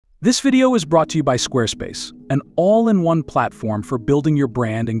This video is brought to you by Squarespace, an all-in-one platform for building your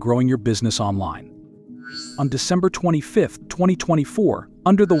brand and growing your business online. On December 25, 2024,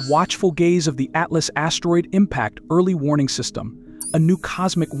 under the watchful gaze of the Atlas Asteroid Impact Early Warning System, a new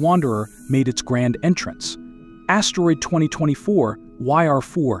cosmic wanderer made its grand entrance. Asteroid 2024,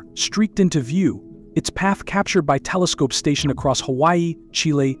 YR4, streaked into view, its path captured by telescopes stationed across Hawaii,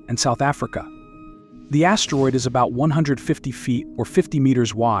 Chile, and South Africa. The asteroid is about 150 feet or 50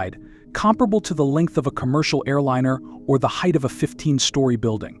 meters wide, comparable to the length of a commercial airliner or the height of a 15-story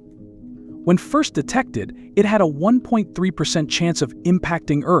building. When first detected, it had a 1.3% chance of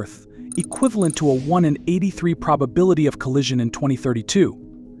impacting Earth, equivalent to a 1 in 83 probability of collision in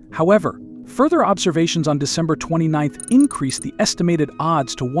 2032. However, further observations on December 29th increased the estimated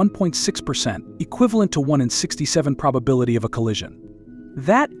odds to 1.6%, equivalent to 1 in 67 probability of a collision.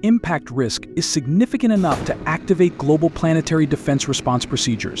 That impact risk is significant enough to activate global planetary defense response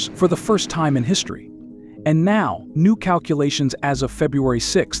procedures for the first time in history. And now, new calculations as of February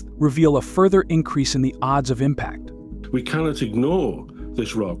 6th reveal a further increase in the odds of impact. We cannot ignore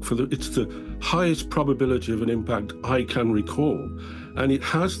this rock, it's the highest probability of an impact I can recall, and it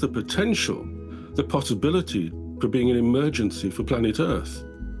has the potential, the possibility for being an emergency for planet Earth.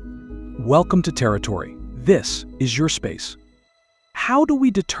 Welcome to territory. This is your space. How do we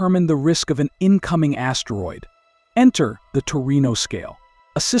determine the risk of an incoming asteroid? Enter the Torino scale,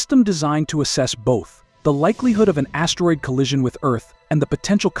 a system designed to assess both the likelihood of an asteroid collision with Earth and the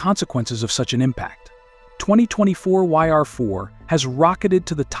potential consequences of such an impact. 2024 YR4 has rocketed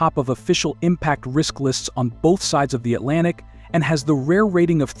to the top of official impact risk lists on both sides of the Atlantic and has the rare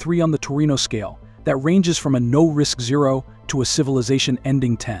rating of 3 on the Torino scale that ranges from a no-risk 0 to a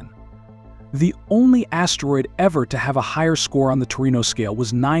civilization-ending 10. The only asteroid ever to have a higher score on the Torino scale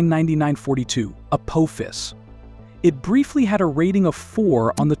was 99942, Apophis. It briefly had a rating of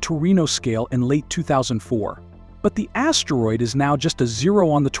 4 on the Torino scale in late 2004, but the asteroid is now just a 0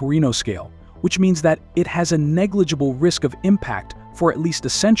 on the Torino scale, which means that it has a negligible risk of impact for at least a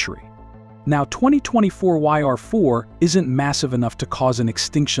century. Now, 2024 YR4 isn't massive enough to cause an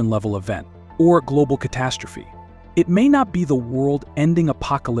extinction-level event or a global catastrophe. It may not be the world-ending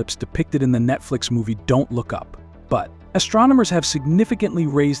apocalypse depicted in the Netflix movie Don't Look Up, but astronomers have significantly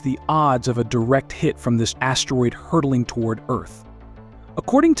raised the odds of a direct hit from this asteroid hurtling toward Earth.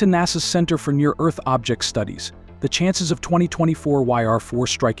 According to NASA's Center for Near-Earth Object Studies, the chances of 2024 YR4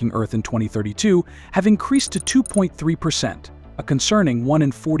 striking Earth in 2032 have increased to 2.3%, a concerning 1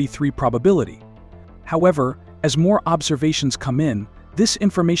 in 43 probability. However, as more observations come in, this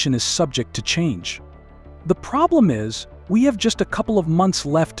information is subject to change. The problem is, we have just a couple of months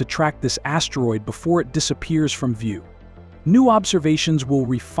left to track this asteroid before it disappears from view. New observations will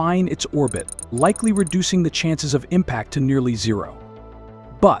refine its orbit, likely reducing the chances of impact to nearly 0.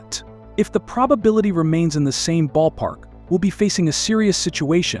 But if the probability remains in the same ballpark, we'll be facing a serious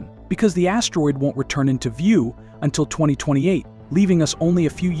situation because the asteroid won't return into view until 2028, leaving us only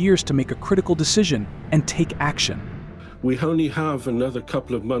a few years to make a critical decision and take action. We only have another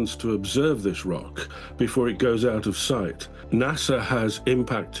couple of months to observe this rock before it goes out of sight. NASA has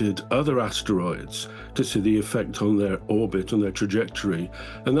impacted other asteroids to see the effect on their orbit and their trajectory,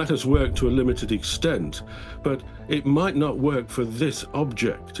 and that has worked to a limited extent. But it might not work for this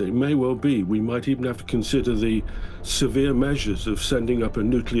object. It may well be. We might even have to consider the severe measures of sending up a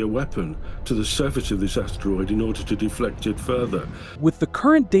nuclear weapon to the surface of this asteroid in order to deflect it further. With the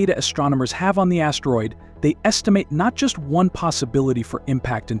current data astronomers have on the asteroid, they estimate not just one possibility for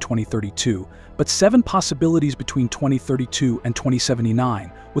impact in 2032, but 7 possibilities between 2032 and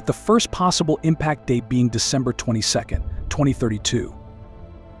 2079, with the first possible impact date being December 22nd, 2032.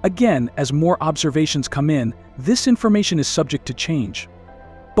 Again, as more observations come in, this information is subject to change.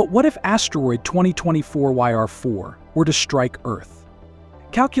 But what if asteroid 2024 YR4 were to strike Earth?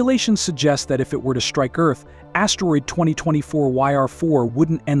 Calculations suggest that if it were to strike Earth, asteroid 2024 YR4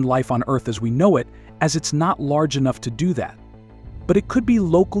 wouldn't end life on Earth as we know it, as it's not large enough to do that. But it could be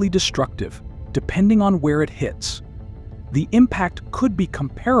locally destructive, depending on where it hits. The impact could be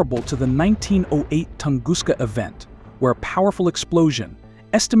comparable to the 1908 Tunguska Event, where a powerful explosion,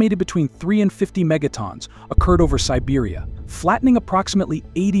 estimated between 3 and 50 megatons, occurred over Siberia, flattening approximately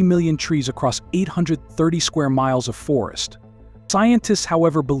 80 million trees across 830 square miles of forest. Scientists,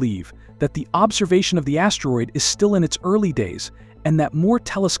 however, believe that the observation of the asteroid is still in its early days, and that more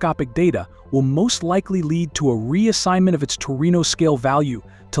telescopic data will most likely lead to a reassignment of its Torino scale value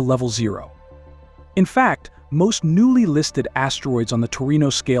to level 0. In fact, most newly listed asteroids on the Torino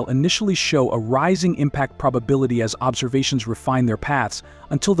scale initially show a rising impact probability as observations refine their paths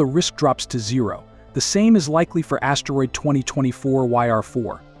until the risk drops to 0. The same is likely for asteroid 2024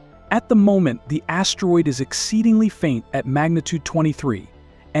 YR4. At the moment, the asteroid is exceedingly faint at magnitude 23,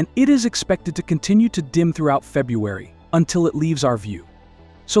 and it is expected to continue to dim throughout February until it leaves our view.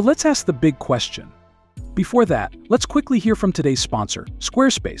 So let's ask the big question. Before that, let's quickly hear from today's sponsor,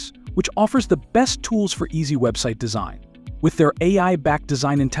 Squarespace, which offers the best tools for easy website design. With their AI-backed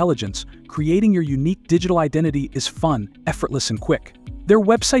design intelligence, creating your unique digital identity is fun, effortless, and quick. Their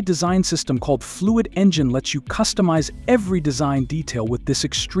website design system called Fluid Engine lets you customize every design detail with this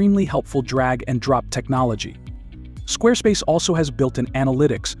extremely helpful drag-and-drop technology. Squarespace also has built-in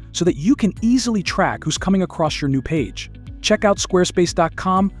analytics so that you can easily track who's coming across your new page. Check out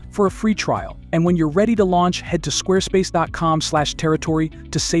squarespace.com for a free trial, and when you're ready to launch, head to squarespace.com/territory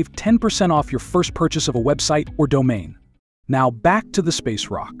to save 10% off your first purchase of a website or domain. Now back to the space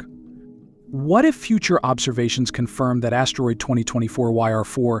rock. What if future observations confirm that asteroid 2024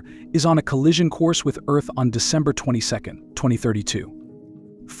 YR4 is on a collision course with Earth on December 22, 2032?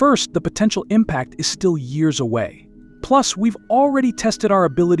 First, the potential impact is still years away. Plus, we've already tested our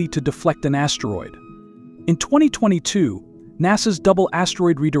ability to deflect an asteroid. In 2022, NASA's Double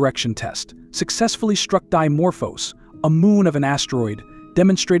Asteroid Redirection Test successfully struck Dimorphos, a moon of an asteroid,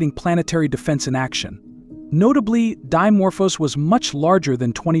 demonstrating planetary defense in action. Notably, Dimorphos was much larger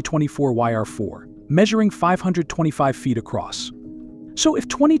than 2024 YR4, measuring 525 feet across. So if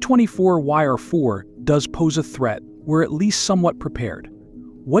 2024 YR4 does pose a threat, we're at least somewhat prepared.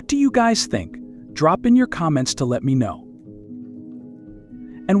 What do you guys think? Drop in your comments to let me know.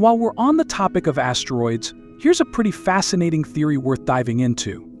 And while we're on the topic of asteroids, here's a pretty fascinating theory worth diving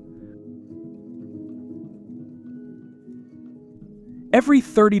into. Every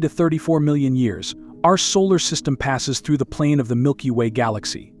 30 to 34 million years, our solar system passes through the plane of the Milky Way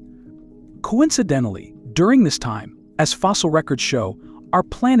galaxy. Coincidentally, during this time, as fossil records show, our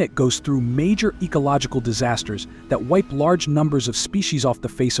planet goes through major ecological disasters that wipe large numbers of species off the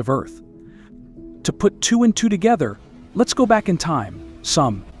face of Earth. To put two and two together, let's go back in time,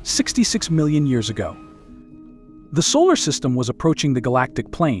 some 66 million years ago. The solar system was approaching the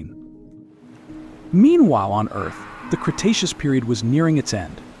galactic plane. Meanwhile, on Earth, the Cretaceous period was nearing its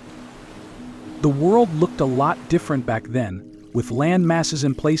end. The world looked a lot different back then, with land masses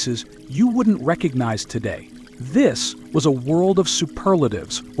in places you wouldn't recognize today. This was a world of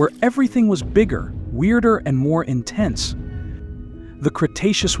superlatives, where everything was bigger, weirder, and more intense. The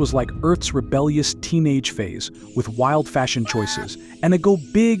Cretaceous was like Earth's rebellious teenage phase, with wild fashion choices and a go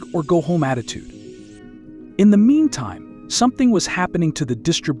big or go home attitude. In the meantime, something was happening to the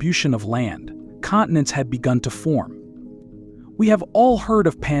distribution of land. Continents had begun to form. We have all heard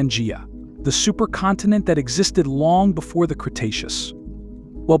of Pangaea, the supercontinent that existed long before the Cretaceous.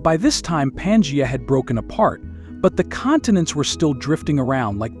 Well, by this time, Pangaea had broken apart, but the continents were still drifting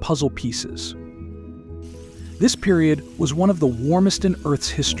around like puzzle pieces. This period was one of the warmest in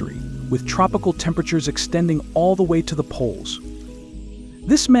Earth's history, with tropical temperatures extending all the way to the poles.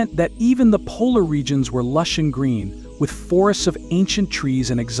 This meant that even the polar regions were lush and green, with forests of ancient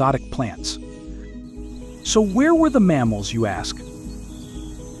trees and exotic plants. So where were the mammals, you ask?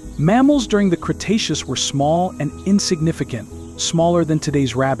 Mammals during the Cretaceous were small and insignificant, smaller than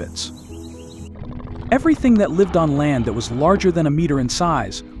today's rabbits. Everything that lived on land that was larger than a meter in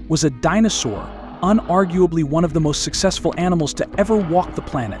size was a dinosaur, unarguably one of the most successful animals to ever walk the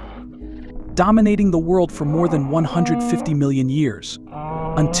planet, dominating the world for more than 150 million years,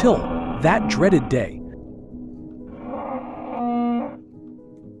 until that dreaded day.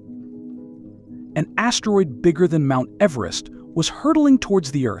 An asteroid bigger than Mount Everest was hurtling towards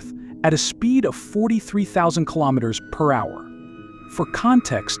the Earth at a speed of 43,000 kilometers per hour. For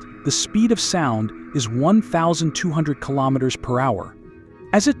context, the speed of sound is 1,200 kilometers per hour.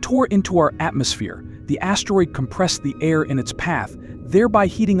 As it tore into our atmosphere, the asteroid compressed the air in its path, thereby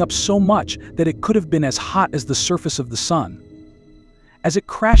heating up so much that it could have been as hot as the surface of the sun. As it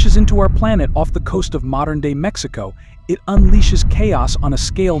crashes into our planet off the coast of modern-day Mexico, it unleashes chaos on a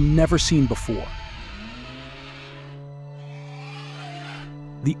scale never seen before.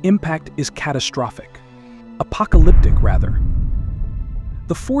 The impact is catastrophic. Apocalyptic, rather.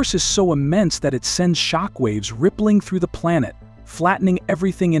 The force is so immense that it sends shockwaves rippling through the planet, flattening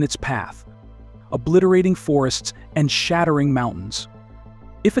everything in its path, obliterating forests and shattering mountains.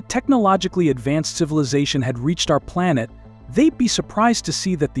 If a technologically advanced civilization had reached our planet, they'd be surprised to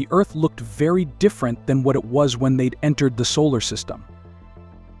see that the Earth looked very different than what it was when they'd entered the solar system.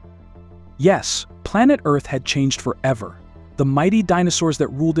 Yes, planet Earth had changed forever. The mighty dinosaurs that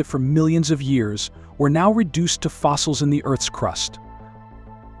ruled it for millions of years were now reduced to fossils in the Earth's crust.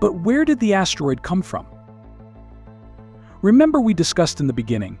 But where did the asteroid come from? Remember we discussed in the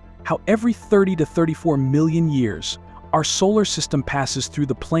beginning how every 30 to 34 million years, our solar system passes through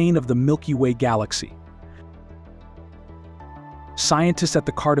the plane of the Milky Way galaxy. Scientists at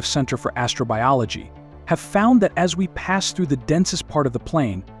the Cardiff Center for Astrobiology have found that as we pass through the densest part of the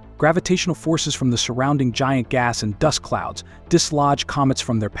plane, gravitational forces from the surrounding giant gas and dust clouds dislodge comets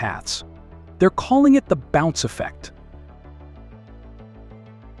from their paths. They're calling it the bounce effect.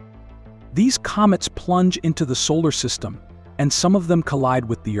 These comets plunge into the solar system, and some of them collide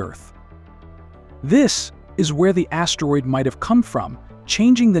with the Earth. This is where the asteroid might have come from,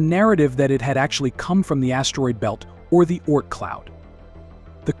 changing the narrative that it had actually come from the asteroid belt or the Oort cloud.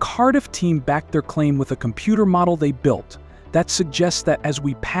 The Cardiff team backed their claim with a computer model they built that suggests that as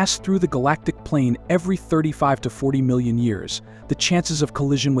we pass through the galactic plane every 35 to 40 million years, the chances of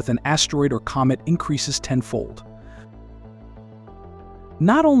collision with an asteroid or comet increases tenfold.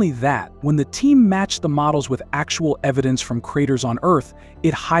 Not only that, when the team matched the models with actual evidence from craters on Earth,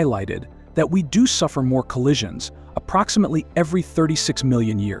 it highlighted that we do suffer more collisions, approximately every 36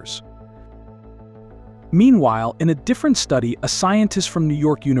 million years. Meanwhile, in a different study, a scientist from New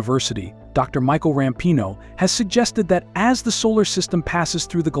York University, Dr. Michael Rampino, has suggested that as the solar system passes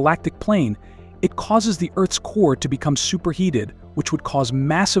through the galactic plane, it causes the Earth's core to become superheated, which would cause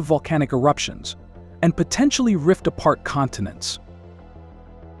massive volcanic eruptions and potentially rift apart continents.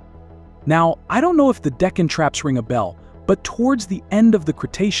 Now, I don't know if the Deccan traps ring a bell, but towards the end of the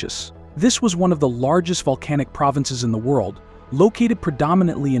Cretaceous, this was one of the largest volcanic provinces in the world, located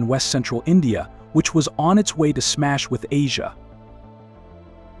predominantly in west-central India, which was on its way to smash with Asia.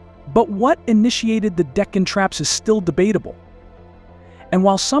 But what initiated the Deccan traps is still debatable. And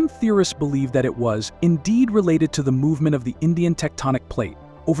while some theorists believe that it was indeed related to the movement of the Indian tectonic plate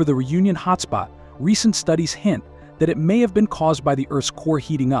over the Reunion hotspot, recent studies hint that it may have been caused by the Earth's core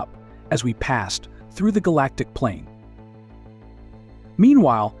heating up as we passed through the galactic plane.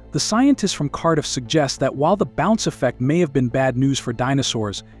 Meanwhile, the scientists from Cardiff suggest that while the bounce effect may have been bad news for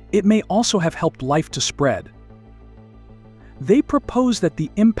dinosaurs, it may also have helped life to spread. They propose that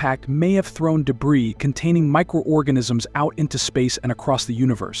the impact may have thrown debris containing microorganisms out into space and across the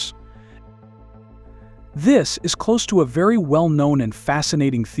universe. This is close to a very well-known and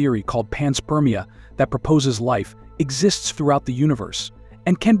fascinating theory called panspermia that proposes life exists throughout the universe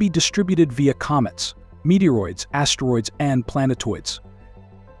and can be distributed via comets, meteoroids, asteroids, and planetoids.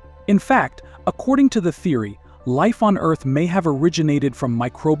 In fact, according to the theory, life on Earth may have originated from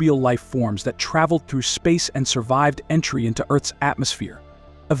microbial life forms that traveled through space and survived entry into Earth's atmosphere,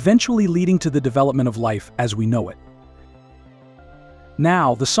 eventually leading to the development of life as we know it.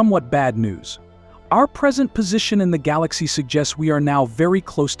 Now, the somewhat bad news. Our present position in the galaxy suggests we are now very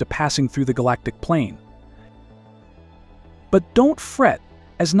close to passing through the galactic plane. But don't fret,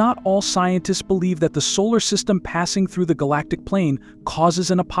 as not all scientists believe that the solar system passing through the galactic plane causes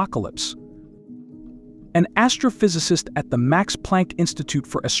an apocalypse. An astrophysicist at the Max Planck Institute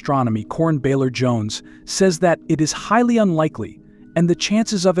for Astronomy, Corin Baylor Jones, says that it is highly unlikely, and the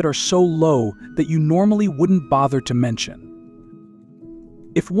chances of it are so low that you normally wouldn't bother to mention.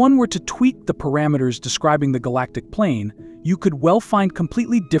 If one were to tweak the parameters describing the galactic plane, you could well find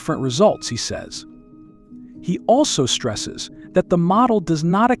completely different results, he says. He also stresses that the model does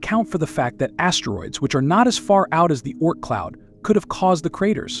not account for the fact that asteroids, which are not as far out as the Oort cloud, could have caused the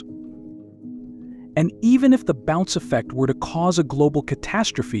craters. And even if the bounce effect were to cause a global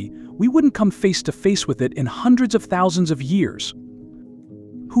catastrophe, we wouldn't come face to face with it in hundreds of thousands of years.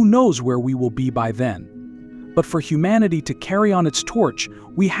 Who knows where we will be by then? But for humanity to carry on its torch,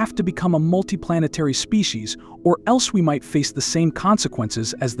 we have to become a multiplanetary species, or else we might face the same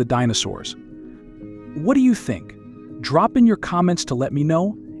consequences as the dinosaurs. What do you think? Drop in your comments to let me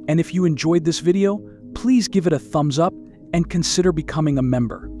know, and if you enjoyed this video, please give it a thumbs up and consider becoming a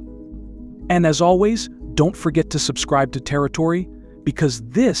member. And as always, don't forget to subscribe to Territory, because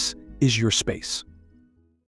this is your space.